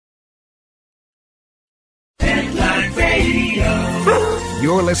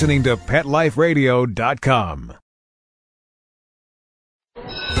You're listening to PetLifeRadio.com.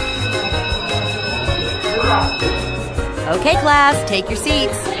 Okay, class, take your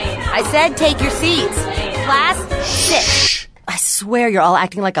seats. I said take your seats. Class, sit. Shh. I swear you're all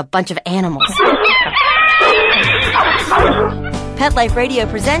acting like a bunch of animals. Pet Life Radio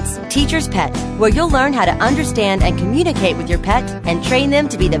presents Teacher's Pet, where you'll learn how to understand and communicate with your pet and train them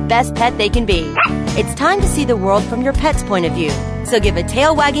to be the best pet they can be. It's time to see the world from your pet's point of view. So give a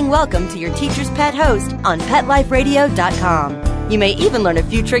tail-wagging welcome to your Teacher's Pet host on PetLifeRadio.com. You may even learn a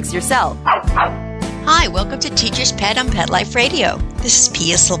few tricks yourself. Hi, welcome to Teacher's Pet on Pet Life Radio. This is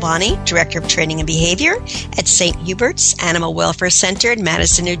Pia Silvani, Director of Training and Behavior at St. Hubert's Animal Welfare Center in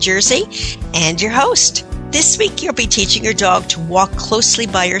Madison, New Jersey, and your host. This week, you'll be teaching your dog to walk closely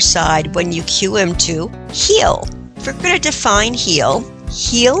by your side when you cue him to heel. If we're going to define heel,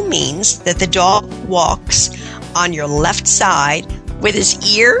 heel means that the dog walks on your left side with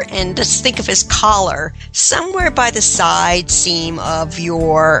his ear, and just think of his collar, somewhere by the side seam of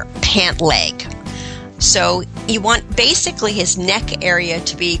your pant leg. So you want basically his neck area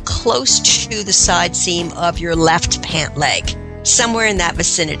to be close to the side seam of your left pant leg. Somewhere in that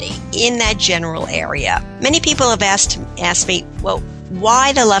vicinity, in that general area. Many people have asked me, well,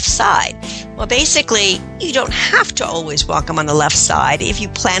 why the left side? Well, basically, you don't have to always walk him on the left side. If you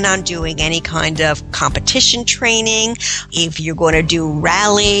plan on doing any kind of competition training, if you're going to do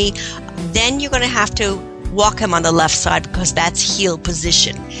rally, then you're going to have to walk him on the left side because that's heel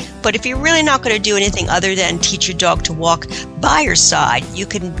position. But if you're really not going to do anything other than teach your dog to walk by your side, you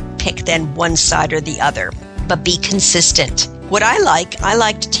can pick then one side or the other. But be consistent. What I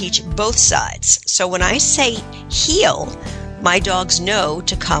like to teach both sides. So when I say heel, my dogs know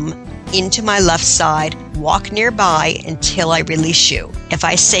to come into my left side, walk nearby until I release you. If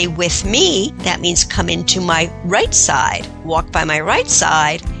I say with me, that means come into my right side, walk by my right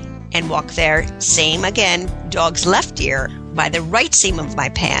side, and walk there, same again, dog's left ear, by the right seam of my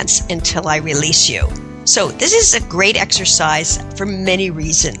pants until I release you. So this is a great exercise for many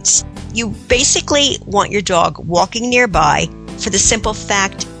reasons. You basically want your dog walking nearby for the simple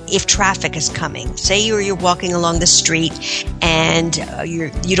fact if traffic is coming. Say you're walking along the street and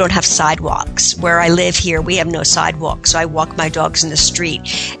you don't have sidewalks. Where I live here, we have no sidewalks, so I walk my dogs in the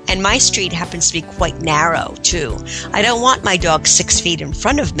street. And my street happens to be quite narrow, too. I don't want my dog 6 feet in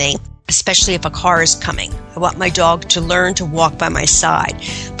front of me, especially if a car is coming. I want my dog to learn to walk by my side.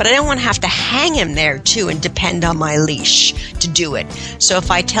 But I don't want to have to hang him there, too, and depend on my leash to do it. So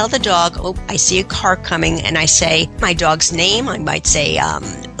if I tell the dog, oh, I see a car coming, and I say my dog's name, I might say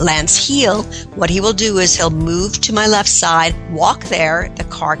Lance Heel, what he will do is he'll move to my left side, walk there, the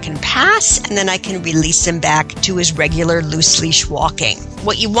car can pass, and then I can release him back to his regular loose leash walking.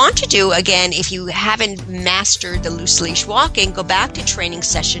 What you want to do, again, if you haven't mastered the loose leash walking, go back to training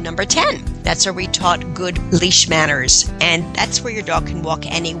session number 10. That's where we taught good leash manners, and that's where your dog can walk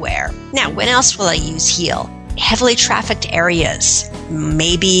anywhere. Now, when else will I use heel? Heavily trafficked areas.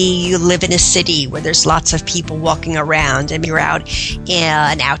 Maybe you live in a city where there's lots of people walking around and you're out in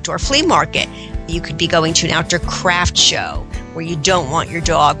an outdoor flea market. You could be going to an outdoor craft show where you don't want your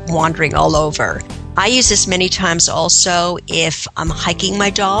dog wandering all over. I use this many times also if I'm hiking my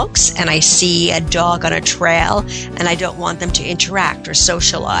dogs and I see a dog on a trail and I don't want them to interact or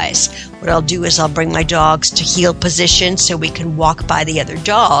socialize. What I'll do is I'll bring my dogs to heel position so we can walk by the other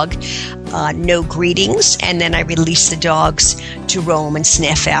dog, no greetings, and then I release the dogs to roam and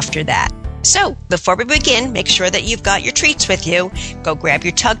sniff after that. So, before we begin, make sure that you've got your treats with you. Go grab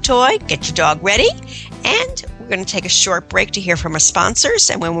your tug toy, get your dog ready, and we're going to take a short break to hear from our sponsors,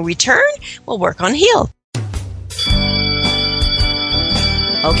 and when we return, we'll work on heel.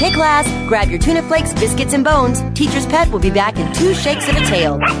 Okay, class, grab your tuna flakes, biscuits, and bones. Teacher's Pet will be back in 2 shakes of a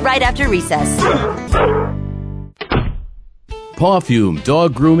tail, right after recess. Pawfume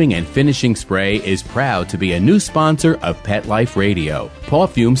Dog Grooming and Finishing Spray is proud to be a new sponsor of Pet Life Radio.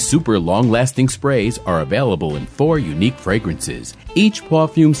 Pawfume's super long-lasting sprays are available in 4 unique fragrances. Each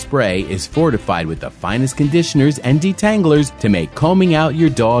Pawfume spray is fortified with the finest conditioners and detanglers to make combing out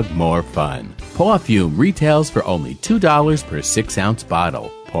your dog more fun. Pawfume retails for only $2 per 6-ounce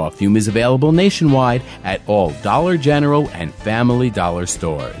bottle. Pawfume is available nationwide at all Dollar General and Family Dollar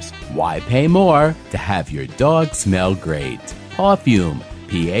stores. Why pay more to have your dog smell great? Pawfume,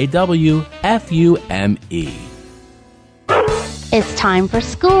 Pawfume. It's time for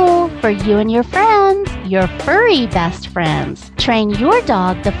school for you and your friends, your furry best friends. Train your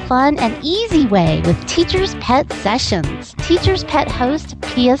dog the fun and easy way with Teacher's Pet Sessions. Teacher's Pet host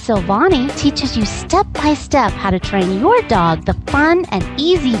Pia Silvani teaches you step-by-step how to train your dog the fun and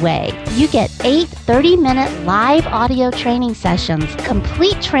easy way. You get 8 30-minute live audio training sessions,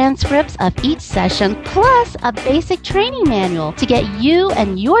 complete transcripts of each session, plus a basic training manual to get you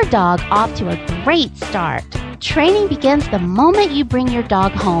and your dog off to a great start. Training begins the moment you bring your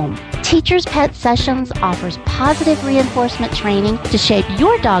dog home. Teacher's Pet Sessions offers positive reinforcement training to shape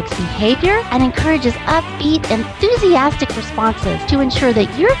your dog's behavior and encourages upbeat, enthusiastic responses to ensure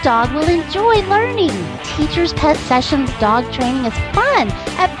that your dog will enjoy learning. Teacher's Pet Sessions dog training is fun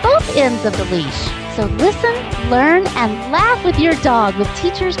at both ends of the leash. So listen, learn, and laugh with your dog with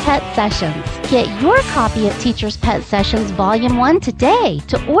Teacher's Pet Sessions. Get your copy of Teacher's Pet Sessions Volume 1 today.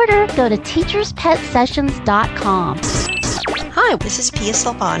 To order, go to teacherspetsessions.com. Hi, this is Pia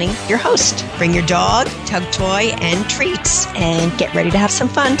Silvani, your host. Bring your dog, tug toy, and treats, and get ready to have some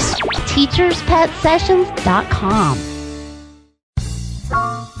fun. teacherspetsessions.com.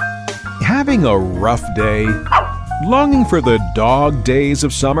 Having a rough day? Longing for the dog days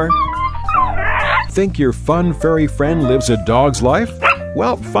of summer? Think your fun furry friend lives a dog's life?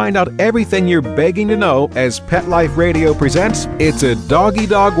 Well, find out everything you're begging to know as Pet Life Radio presents It's a Doggy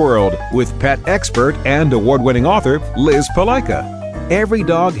Dog World with pet expert and award-winning author Liz Palaika. Every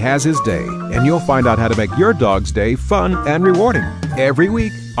dog has his day, and you'll find out how to make your dog's day fun and rewarding. Every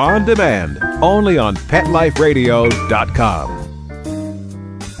week, on demand, only on PetLifeRadio.com.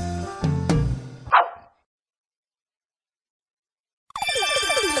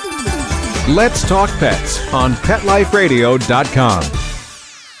 Let's Talk Pets on PetLifeRadio.com.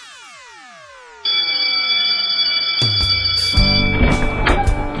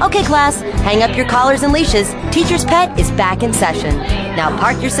 Okay, class, hang up your collars and leashes. Teacher's Pet is back in session. Now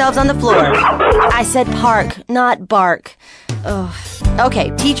park yourselves on the floor. I said park, not bark. Ugh.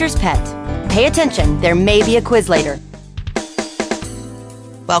 Okay, Teacher's Pet. Pay attention, there may be a quiz later.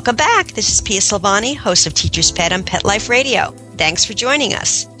 Welcome back. This is Pia Silvani, host of Teacher's Pet on Pet Life Radio. Thanks for joining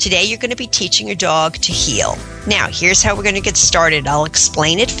us. Today you're going to be teaching your dog to heel. Now, here's how we're going to get started. I'll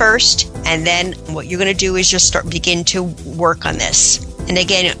explain it first, and then what you're going to do is you'll begin to work on this. And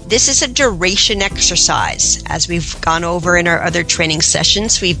again, this is a duration exercise. As we've gone over in our other training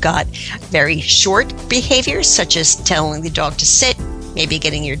sessions, we've got very short behaviors, such as telling the dog to sit, maybe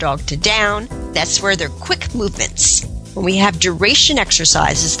getting your dog to down. That's where they're quick movements. When we have duration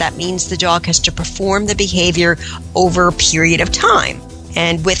exercises, that means the dog has to perform the behavior over a period of time.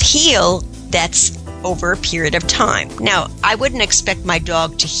 And with heel, that's over a period of time. Now, I wouldn't expect my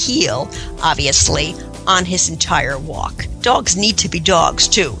dog to heel, obviously, on his entire walk. Dogs need to be dogs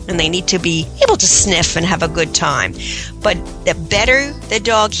too, and they need to be able to sniff and have a good time. But the better the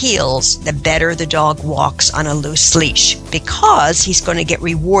dog heels, the better the dog walks on a loose leash, because he's going to get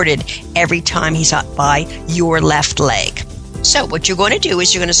rewarded every time he's up by your left leg. So what you're going to do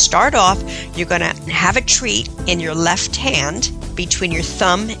is you're going to start off, you're going to have a treat in your left hand between your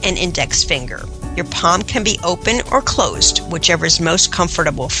thumb and index finger. Your palm can be open or closed, whichever is most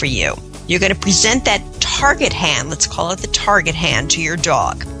comfortable for you. You're going to present that target hand, let's call it the target hand, to your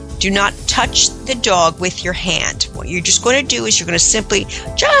dog. Do not touch the dog with your hand. What you're just going to do is you're going to simply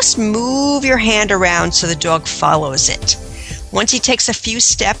just move your hand around so the dog follows it. Once he takes a few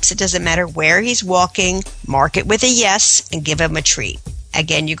steps, it doesn't matter where he's walking, mark it with a yes and give him a treat.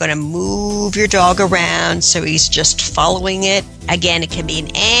 Again, you're going to move your dog around so he's just following it. Again, it can be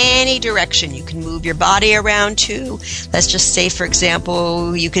in any direction. You can move your body around too. Let's just say, for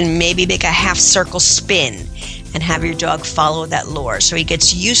example, you can maybe make a half circle spin and have your dog follow that lure. So he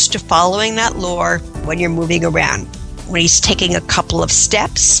gets used to following that lure when you're moving around. When he's taking a couple of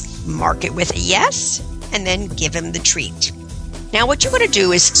steps, mark it with a yes and then give him the treat. Now what you're going to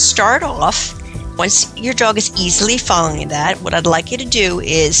do is start off. Once your dog is easily following that, what I'd like you to do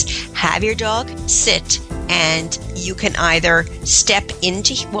is have your dog sit, and you can either step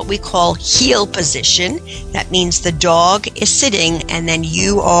into what we call heel position. That means the dog is sitting and then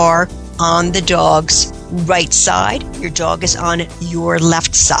you are on the dog's right side. Your dog is on your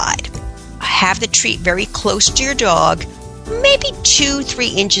left side. Have the treat very close to your dog, maybe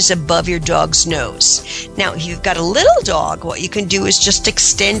 2-3 inches above your dog's nose. Now, if you've got a little dog, what you can do is just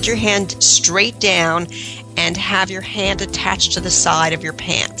extend your hand straight down and have your hand attached to the side of your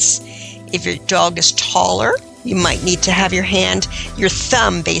pants. If your dog is taller, you might need to have your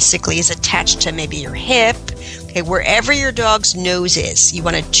thumb basically is attached to maybe your hip. Okay, wherever your dog's nose is, you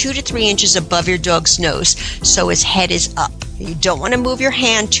want it 2 to 3 inches above your dog's nose so his head is up. You don't want to move your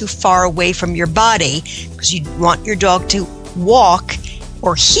hand too far away from your body because you want your dog to walk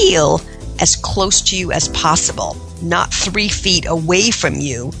or heel as close to you as possible. Not 3 feet away from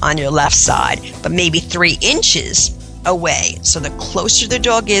you on your left side, but maybe 3 inches away. So the closer the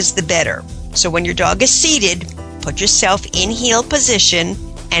dog is, the better. So when your dog is seated, put yourself in heel position,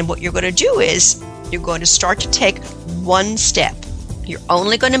 and what you're going to do is you're going to start to take 1 step. You're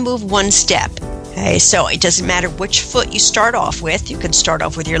only going to move 1 step. Okay, so it doesn't matter which foot you start off with. You can start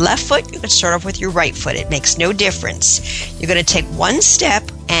off with your left foot. You can start off with your right foot. It makes no difference. You're going to take 1 step,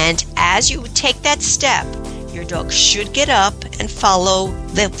 and as you take that step, your dog should get up and follow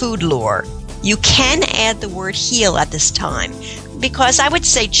the food lure. You can add the word heel at this time, because I would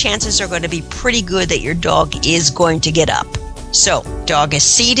say chances are going to be pretty good that your dog is going to get up. So, dog is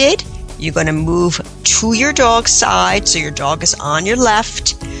seated. You're going to move to your dog's side, so your dog is on your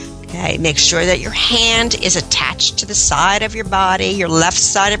left. Okay, make sure that your hand is attached to the side of your body, your left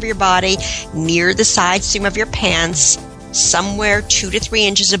side of your body, near the side seam of your pants, somewhere 2 to 3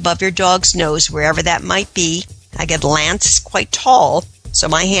 inches above your dog's nose, wherever that might be. Again, Lance is quite tall, so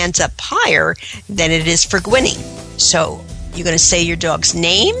my hand's up higher than it is for Gwynnie. So you're going to say your dog's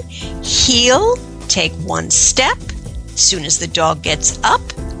name, heel, take 1 step. As soon as the dog gets up,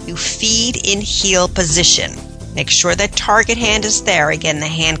 you feed in heel position. Make sure that target hand is there. Again, the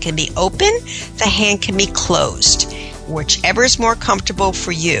hand can be open, the hand can be closed, whichever is more comfortable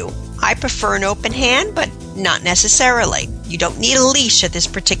for you. I prefer an open hand, but not necessarily. You don't need a leash at this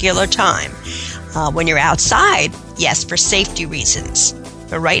particular time. When you're outside, yes, for safety reasons.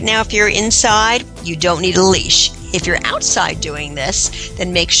 But right now, if you're inside, you don't need a leash. If you're outside doing this,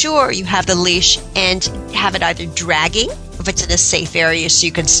 then make sure you have the leash and have it either dragging, if it's in a safe area so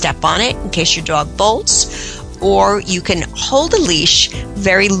you can step on it in case your dog bolts, or you can hold a leash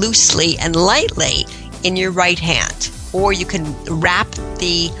very loosely and lightly in your right hand. Or you can wrap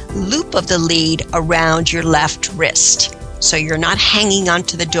the loop of the lead around your left wrist, so you're not hanging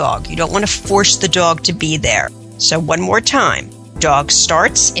onto the dog. You don't want to force the dog to be there. So one more time. Dog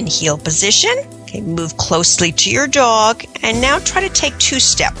starts in heel position. Okay, move closely to your dog, and now try to take 2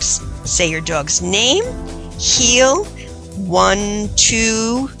 steps. Say your dog's name, heel, 1,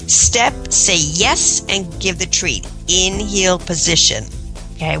 2 step, say yes, and give the treat in heel position.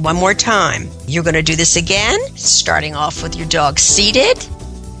 Okay, one more time. You're going to do this again, starting off with your dog seated.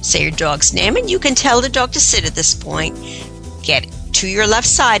 Say your dog's name, and you can tell the dog to sit at this point. Get to your left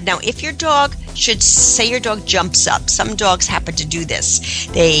side. Now, if your dog should say your dog jumps up, some dogs happen to do this.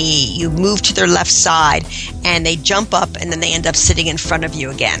 You move to their left side, and they jump up, and then they end up sitting in front of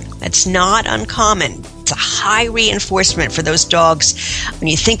you again. That's not uncommon. It's a high reinforcement for those dogs. When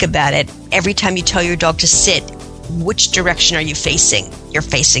you think about it, every time you tell your dog to sit, which direction are you facing? You're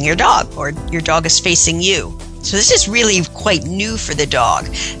facing your dog, or your dog is facing you. So this is really quite new for the dog.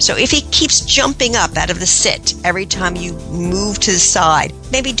 So if he keeps jumping up out of the sit every time you move to the side,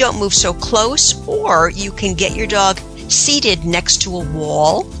 maybe don't move so close, or you can get your dog seated next to a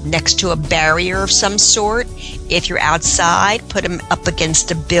wall, next to a barrier of some sort. If you're outside, put him up against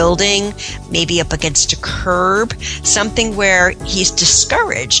a building, maybe up against a curb, something where he's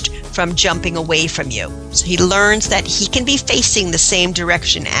discouraged from jumping away from you. So he learns that he can be facing the same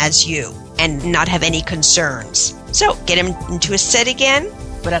direction as you and not have any concerns. So get him into a sit again.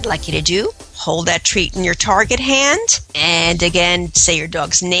 What I'd like you to do, hold that treat in your target hand, and again, say your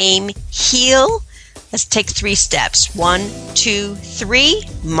dog's name, heel. Let's take 3 steps. 1, 2, 3.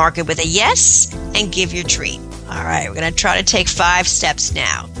 Mark it with a yes and give your treat. All right, we're going to try to take 5 steps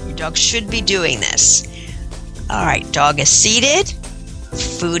now. Your dog should be doing this. All right, dog is seated.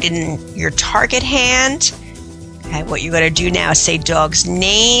 Food in your target hand. Okay, what you're going to do now is say dog's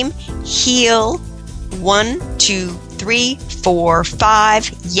name, heel, 1, 2, 3, 4,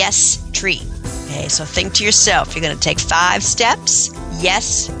 5. Yes, treat. Okay, so think to yourself. You're going to take 5 steps.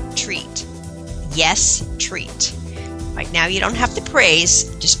 Yes, treat. Yes, treat. Right now, you don't have to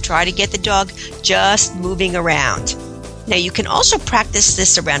praise. Just try to get the dog just moving around. Now, you can also practice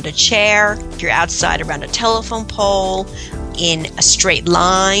this around a chair, if you're outside around a telephone pole, in a straight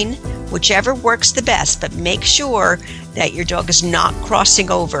line, whichever works the best, but make sure that your dog is not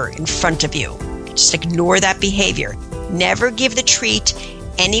crossing over in front of you. Just ignore that behavior. Never give the treat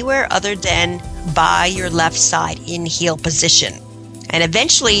anywhere other than by your left side in heel position. And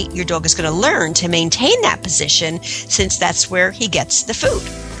eventually, your dog is going to learn to maintain that position, since that's where he gets the food.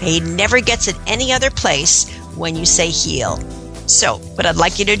 He never gets it any other place when you say heel. So what I'd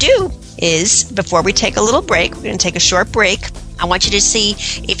like you to do is, before we take a little break, we're going to take a short break. I want you to see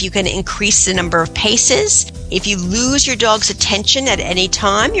if you can increase the number of paces. If you lose your dog's attention at any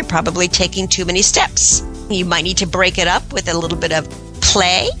time, you're probably taking too many steps. You might need to break it up with a little bit of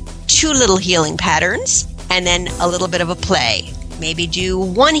play, 2 little healing patterns, and then a little bit of a play. Maybe do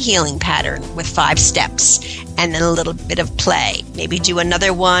one healing pattern with 5 steps and then a little bit of play. Maybe do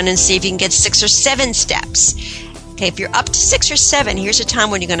another one and see if you can get 6 or 7 steps. Okay, if you're up to 6 or 7, here's a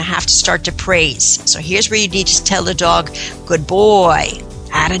time when you're going to have to start to praise. So here's where you need to tell the dog, good boy,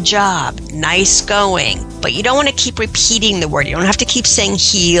 atta job, nice going. But you don't want to keep repeating the word. You don't have to keep saying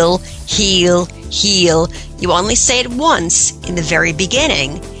heel, heel, heel. You only say it once in the very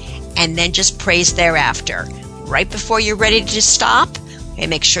beginning and then just praise thereafter. Right before you're ready to stop, and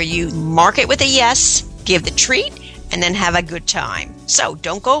make sure you mark it with a yes, give the treat, and then have a good time. So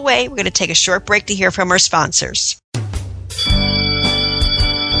don't go away. We're going to take a short break to hear from our sponsors.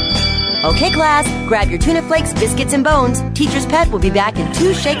 Okay, class, grab your tuna flakes, biscuits, and bones. Teacher's Pet will be back in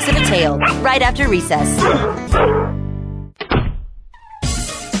 2 shakes of a tail, right after recess.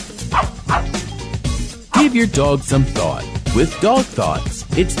 Give your dog some thought with Dog Thoughts.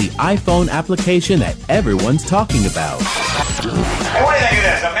 It's the iPhone application that everyone's talking about. Hey, what do you think of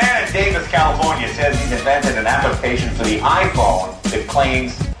this? A man in Davis, California says he's invented an application for the iPhone that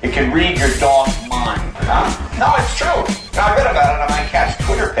claims it can read your dog's mind. Huh? No, it's true. I read about it on my cat's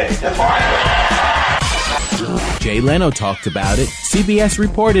Twitter page. That's why. Jay Leno talked about it, CBS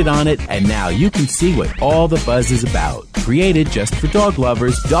reported on it, and now you can see what all the buzz is about. Created just for dog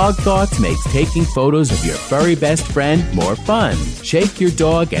lovers, Dog Thoughts makes taking photos of your furry best friend more fun. Shake your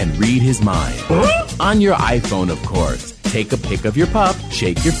dog and read his mind. On your iPhone, of course. Take a pic of your pup,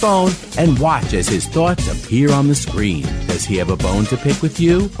 shake your phone, and watch as his thoughts appear on the screen. Does he have a bone to pick with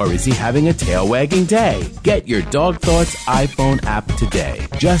you, or is he having a tail-wagging day? Get your Dog Thoughts iPhone app today.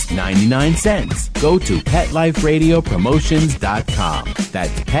 Just 99 cents. Go to PetLifeRadioPromotions.com.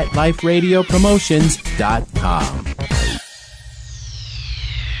 That's PetLifeRadioPromotions.com.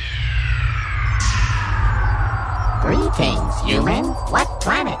 Greetings, human. What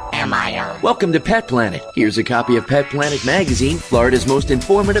planet am I on? Welcome to Pet Planet. Here's a copy of Pet Planet Magazine, Florida's most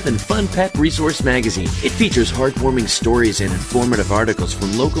informative and fun pet resource magazine. It features heartwarming stories and informative articles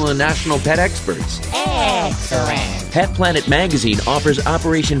from local and national pet experts. Excellent. Pet Planet Magazine offers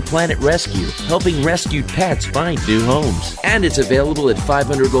Operation Planet Rescue, helping rescued pets find new homes. And it's available at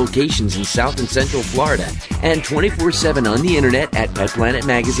 500 locations in South and Central Florida and 24/7 on the internet at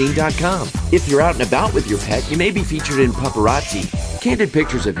PetPlanetMagazine.com. If you're out and about with your pet, you may be featured in Paparazzi, candid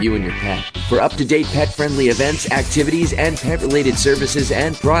pictures of you and your pet. For up-to-date pet-friendly events, activities, and pet-related services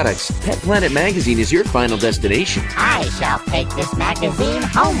and products, Pet Planet Magazine is your final destination. I shall take this magazine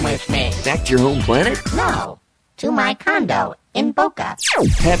home with me. Back to your home planet? No, to my condo in Boca.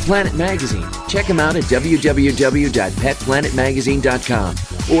 Pet Planet Magazine. Check them out at www.petplanetmagazine.com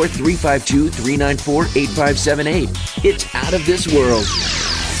or 352-394-8578. It's out of this world.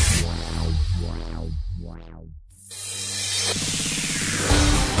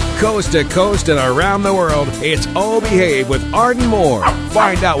 Coast to coast and around the world, it's Oh Behave with Arden Moore.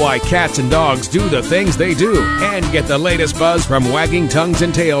 Find out why cats and dogs do the things they do and get the latest buzz from wagging tongues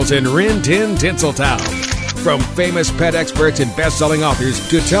and tails in Rin Tin Tinseltown. From famous pet experts and best-selling authors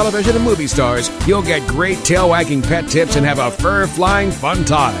to television and movie stars, you'll get great tail-wagging pet tips and have a fur-flying fun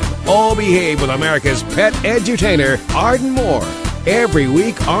time. Oh Behave with America's pet edutainer, Arden Moore. Every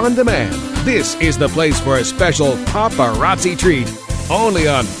week on demand. This is the place for a special paparazzi treat. Only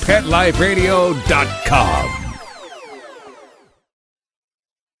on PetLifeRadio.com.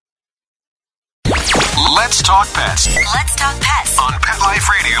 Let's talk pets. Let's talk pets On Pet Life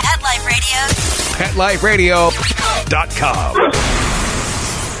Radio. Pet Life Radio. PetLifeRadio.com.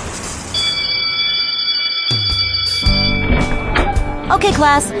 Okay,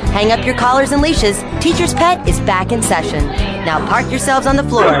 class, hang up your collars and leashes. Teacher's Pet is back in session. Now park yourselves on the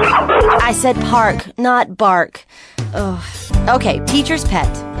floor. I said park, not bark. Ugh. Okay, Teacher's Pet.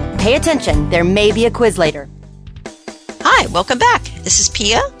 Pay attention, there may be a quiz later. Hi, welcome back. This is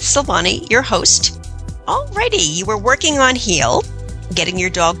Pia Silvani, your host. Alrighty, you were working on heel, getting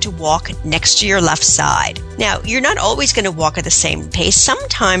your dog to walk next to your left side. Now, you're not always going to walk at the same pace.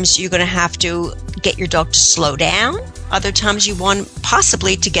 Sometimes you're going to have to get your dog to slow down. Other times you want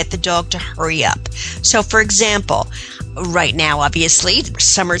possibly to get the dog to hurry up. So, for example, right now, obviously,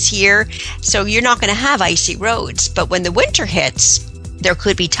 summer's here, so you're not going to have icy roads. But when the winter hits, there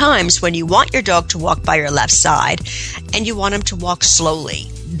could be times when you want your dog to walk by your left side and you want him to walk slowly.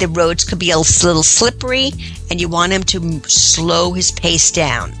 The roads could be a little slippery and you want him to slow his pace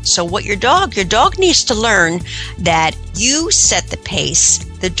down. So what your dog needs to learn that you set the pace,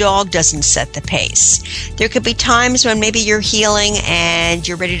 the dog doesn't set the pace. There could be times when maybe you're heeling and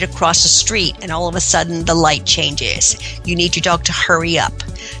you're ready to cross a street and all of a sudden the light changes. You need your dog to hurry up.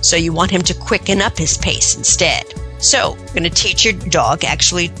 So you want him to quicken up his pace instead. So we're going to teach your dog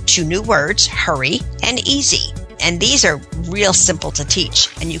actually 2 new words, hurry and easy. And these are real simple to teach.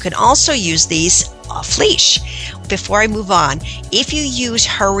 And you can also use these off leash. Before I move on, if you use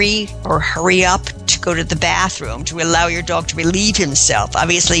hurry or hurry up to go to the bathroom to allow your dog to relieve himself,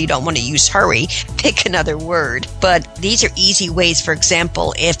 obviously you don't want to use hurry. Pick another word. But these are easy ways. For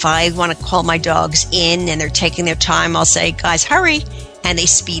example, if I want to call my dogs in and they're taking their time, I'll say, guys, hurry, and they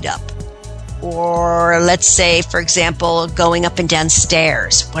speed up. Or let's say, for example, going up and down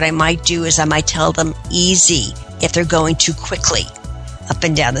stairs. What I might do is I might tell them easy if they're going too quickly up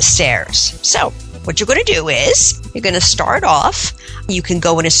and down the stairs. So what you're going to do is you're going to start off. You can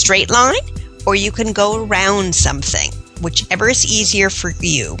go in a straight line or you can go around something, whichever is easier for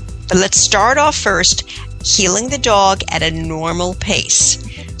you. But let's start off first heeling the dog at a normal pace.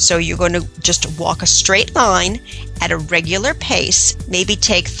 So you're going to just walk a straight line at a regular pace, maybe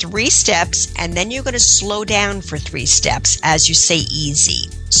take 3 steps, and then you're going to slow down for 3 steps as you say easy.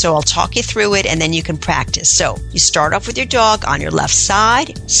 So I'll talk you through it and then you can practice. So you start off with your dog on your left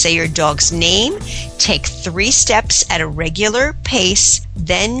side, say your dog's name, take 3 steps at a regular pace,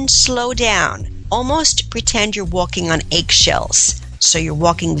 then slow down. Almost pretend you're walking on eggshells. So you're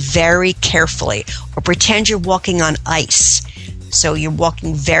walking very carefully, or pretend you're walking on ice. So you're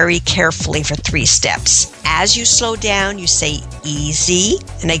walking very carefully for 3 steps. As you slow down, you say easy.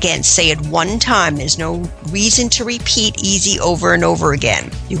 And again, say it 1 time. There's no reason to repeat easy over and over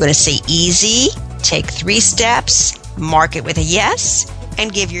again. You're going to say easy, take 3 steps, mark it with a yes,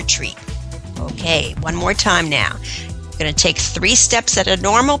 and give your treat. Okay, 1 more time now. You're going to take 3 steps at a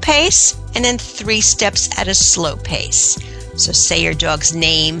normal pace, and then 3 steps at a slow pace. So say your dog's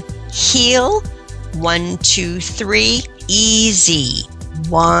name, heel, 1, 2, 3, easy,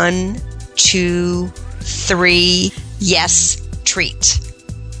 1, 2, 3, yes, treat.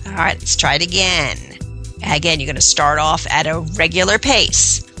 All right, let's try it again. Again, you're going to start off at a regular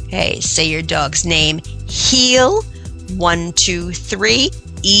pace. Okay, say your dog's name, heel, 1, 2, 3,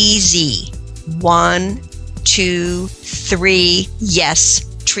 easy, 1, 2, 3,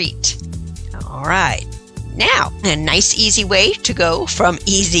 yes, treat. All right. Now, a nice easy way to go from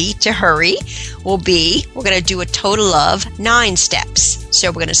easy to hurry will be, we're going to do a total of 9 steps. So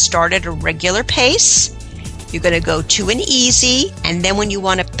we're going to start at a regular pace. You're going to go to an easy, and then when you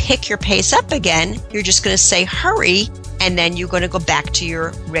want to pick your pace up again, you're just going to say hurry, and then you're going to go back to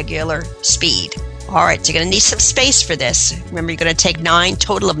your regular speed. All right, so you're going to need some space for this. Remember, you're going to take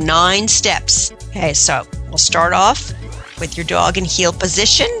total of 9 steps. Okay, so we'll start off with your dog in heel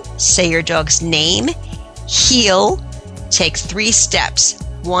position. Say your dog's name, heel, take 3 steps.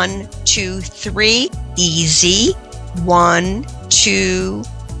 1, 2, 3, easy. 1, 2,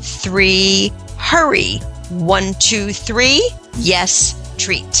 3, hurry. 1, 2, 3, yes,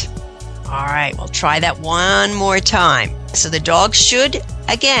 treat. All right, we'll try that 1 more time. So the dog should,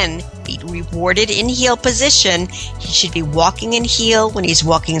 again, be rewarded in heel position. He should be walking in heel when he's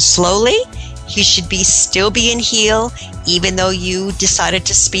walking slowly. He should still be in heel even though you decided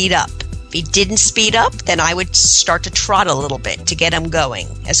to speed up. If he didn't speed up, then I would start to trot a little bit to get him going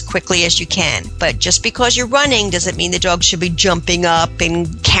as quickly as you can. But just because you're running doesn't mean the dog should be jumping up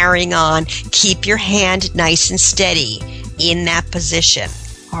and carrying on. Keep your hand nice and steady in that position.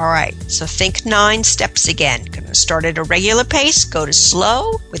 All right, so think 9 steps again. Going to start at a regular pace, go to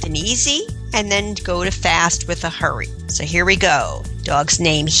slow with an easy, and then go to fast with a hurry. So here we go. Dog's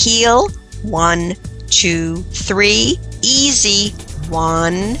name, heel, 1, 2, 3, easy,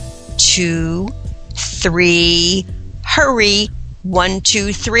 1, 2, 3, hurry, 1,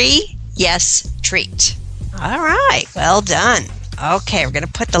 2, 3, yes, treat. All right, well done. Okay, we're going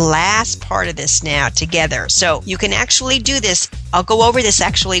to put the last part of this now together. So you can actually do this. I'll go over this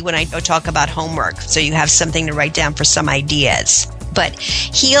actually when I talk about homework, so you have something to write down for some ideas. But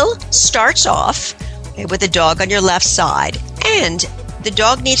heel starts off with the dog on your left side, and the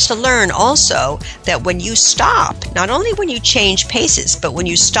dog needs to learn also that when you stop, not only when you change paces, but when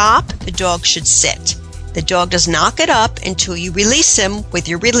you stop, the dog should sit. The dog does not get up until you release him with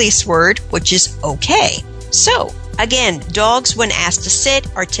your release word, which is okay. So, again, dogs, when asked to sit,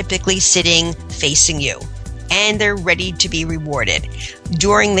 are typically sitting facing you, and they're ready to be rewarded.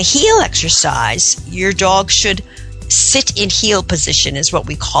 During the heel exercise, your dog should sit in heel position is what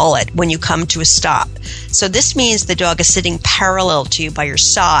we call it when you come to a stop. So this means the dog is sitting parallel to you by your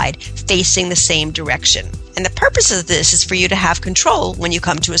side, facing the same direction. And the purpose of this is for you to have control when you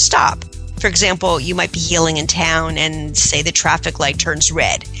come to a stop. For example, you might be heeling in town and say the traffic light turns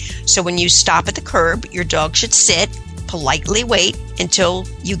red. So when you stop at the curb, your dog should sit, politely wait until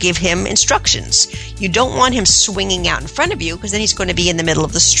you give him instructions. You don't want him swinging out in front of you because then he's going to be in the middle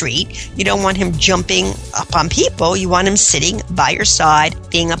of the street. You don't want him jumping up on people. You want him sitting by your side,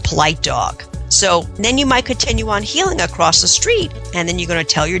 being a polite dog. So then you might continue on heeling across the street, and then you're going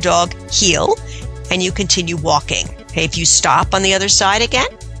to tell your dog, heel, and you continue walking. Okay, if you stop on the other side again,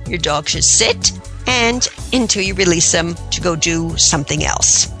 your dog should sit and until you release him to go do something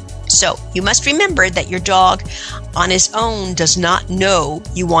else. So you must remember that your dog on his own does not know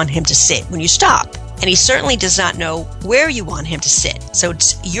you want him to sit when you stop. And he certainly does not know where you want him to sit. So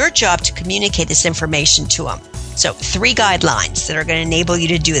it's your job to communicate this information to him. So 3 guidelines that are going to enable you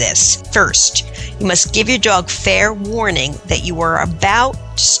to do this. First, you must give your dog fair warning that you are about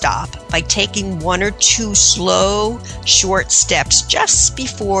to stop by taking 1 or 2 slow, short steps just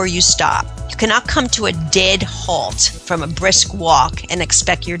before you stop. You cannot come to a dead halt from a brisk walk and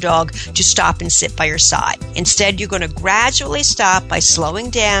expect your dog to stop and sit by your side. Instead, you're going to gradually stop by slowing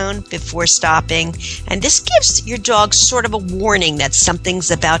down before stopping. And this gives your dog sort of a warning that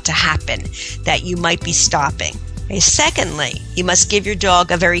something's about to happen, that you might be stopping. Okay, secondly, you must give your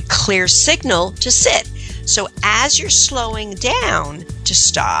dog a very clear signal to sit. So as you're slowing down to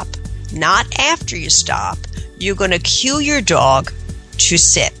stop, not after you stop, you're going to cue your dog to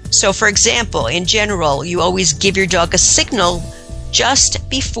sit. So for example, in general, you always give your dog a signal just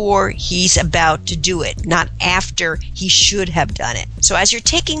before he's about to do it, not after he should have done it. So as you're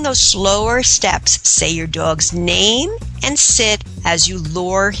taking those slower steps, say your dog's name and sit as you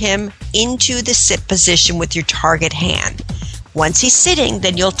lure him into the sit position with your target hand. Once he's sitting,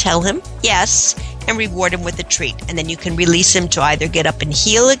 then you'll tell him yes and reward him with a treat. And then you can release him to either get up and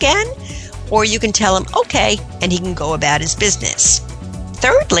heel again, or you can tell him okay, and he can go about his business.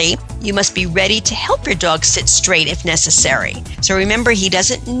 Thirdly, you must be ready to help your dog sit straight if necessary. So remember, he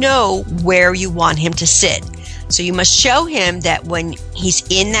doesn't know where you want him to sit. So you must show him that when he's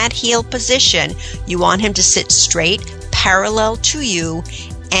in that heel position, you want him to sit straight, parallel to you,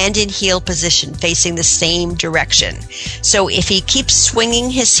 and in heel position, facing the same direction. So if he keeps swinging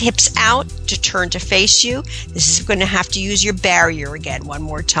his hips out to turn to face you, this is going to have to use your barrier again one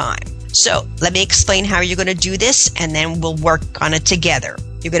more time. So let me explain how you're going to do this, and then we'll work on it together.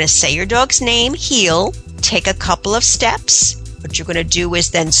 You're going to say your dog's name, heel, take a couple of steps. What you're going to do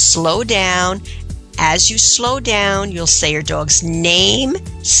is then slow down. As you slow down, you'll say your dog's name,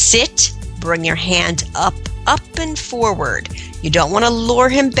 sit, bring your hand up and forward. You don't want to lure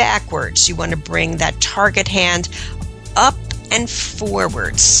him backwards. You want to bring that target hand up and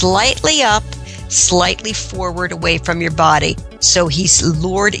forward, slightly up, slightly forward away from your body. So he's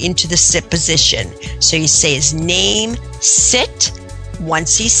lured into the sit position. So you say his name, sit.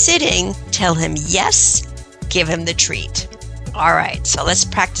 Once he's sitting, tell him yes, give him the treat. All right, so let's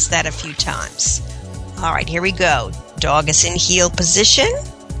practice that a few times. All right, here we go. Dog is in heel position.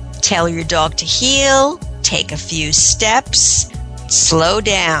 Tell your dog to heel. Take a few steps. Slow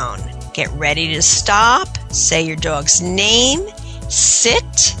down. Get ready to stop. Say your dog's name.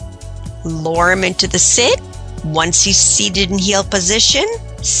 Sit. Lure him into the sit. Once he's seated in heel position,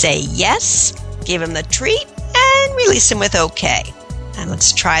 say yes, give him the treat, and release him with okay. And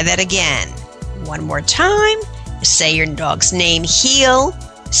let's try that again. One more time. Say your dog's name, heel.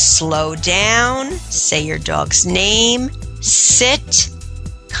 Slow down. Say your dog's name. Sit.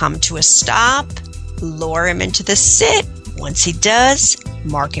 Come to a stop. Lure him into the sit. Once he does,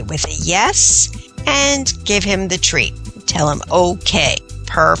 mark it with a yes and give him the treat. Tell him okay.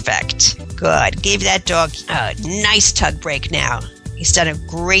 Perfect. Good. Give that dog a nice tug break now. He's done a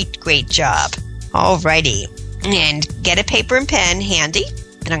great job. Alrighty. And get a paper and pen handy.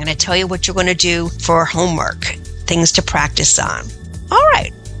 And I'm going to tell you what you're going to do for homework. Things to practice on. All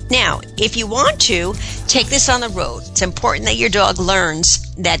right. Now, if you want to, take this on the road. It's important that your dog learns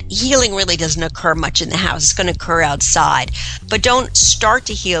that heeling really doesn't occur much in the house. It's going to occur outside. But don't start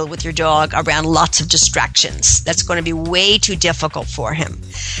to heel with your dog around lots of distractions. That's going to be way too difficult for him.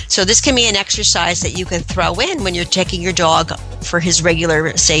 So this can be an exercise that you can throw in when you're taking your dog for his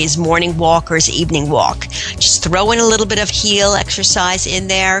regular, say, his morning walk or his evening walk. Just throw in a little bit of heel exercise in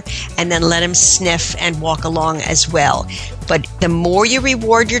there and then let him sniff and walk along as well. But the more you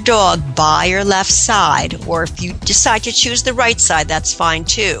reward your dog by your left side, or if you decide to choose the right side, that's fine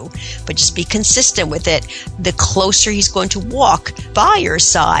too. But just be consistent with it. The closer he's going to walk by your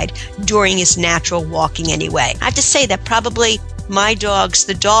side during his natural walking anyway. I have to say that probably my dogs,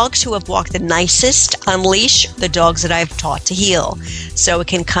 the dogs who have walked the nicest on leash, the dogs that I've taught to heel. So it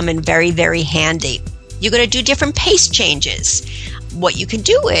can come in very, very handy. You're going to do different pace changes. What you can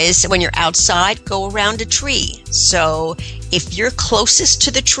do is, when you're outside, go around a tree. So if you're closest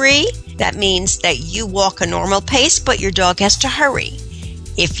to the tree, that means that you walk a normal pace, but your dog has to hurry.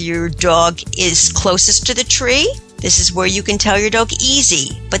 If your dog is closest to the tree, this is where you can tell your dog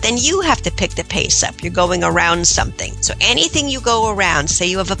easy, but then you have to pick the pace up. You're going around something. So anything you go around, say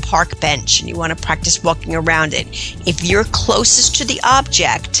you have a park bench and you want to practice walking around it, if you're closest to the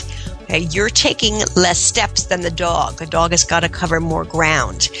object, you're taking less steps than the dog. The dog has got to cover more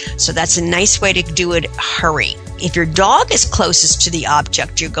ground. So that's a nice way to do it, hurry. If your dog is closest to the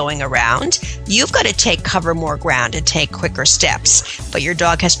object you're going around, you've got to cover more ground and take quicker steps. But your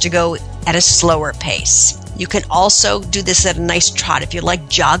dog has to go at a slower pace. You can also do this at a nice trot if you like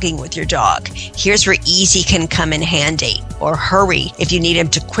jogging with your dog. Here's where easy can come in handy, or hurry if you need him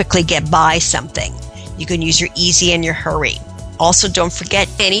to quickly get by something. You can use your easy and your hurry. Also, don't forget,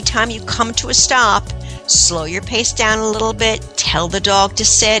 anytime you come to a stop, slow your pace down a little bit, tell the dog to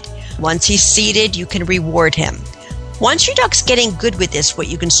sit. Once he's seated, you can reward him. Once your dog's getting good with this, what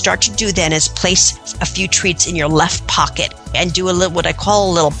you can start to do then is place a few treats in your left pocket and do what I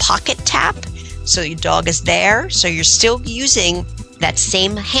call a little pocket tap. So your dog is there, so you're still using that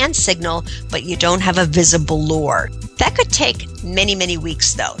same hand signal, but you don't have a visible lure. That could take many, many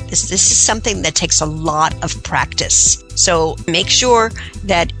weeks, though. This is something that takes a lot of practice. So make sure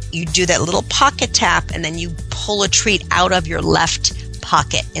that you do that little pocket tap and then you pull a treat out of your left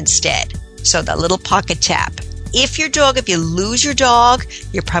pocket instead. So that little pocket tap. If you lose your dog,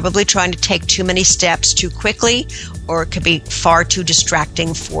 you're probably trying to take too many steps too quickly, or it could be far too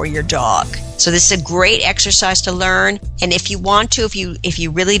distracting for your dog. So this is a great exercise to learn. And if you want to, if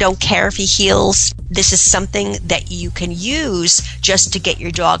you really don't care if he heels, this is something that you can use just to get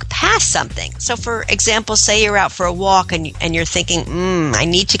your dog past something. So for example, say you're out for a walk and you're thinking, I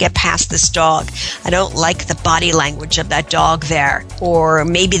need to get past this dog. I don't like the body language of that dog there. Or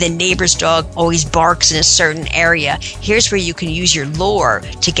maybe the neighbor's dog always barks in a certain area. Here's where you can use your lure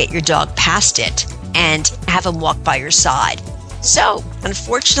to get your dog past it and have him walk by your side. So,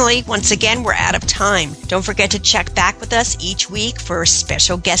 unfortunately, once again, we're out of time. Don't forget to check back with us each week for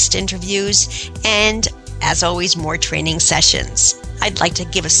special guest interviews and, as always, more training sessions. I'd like to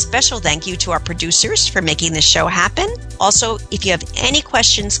give a special thank you to our producers for making this show happen. Also, if you have any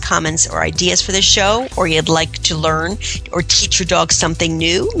questions, comments, or ideas for the show, or you'd like to learn or teach your dog something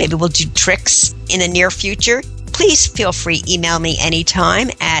new, maybe we'll do tricks in the near future, please feel free to email me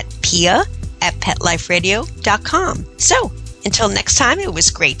anytime at pia@PetLifeRadio.com. So, until next time, it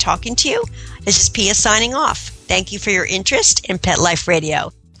was great talking to you. This is Pia signing off. Thank you for your interest in Pet Life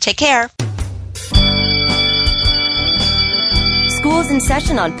Radio. Take care. School's in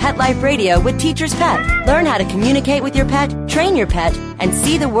session on Pet Life Radio with Teacher's Pet. Learn how to communicate with your pet, train your pet, and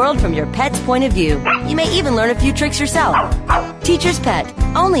see the world from your pet's point of view. You may even learn a few tricks yourself. Teacher's Pet,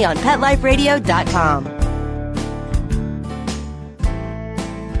 only on PetLifeRadio.com.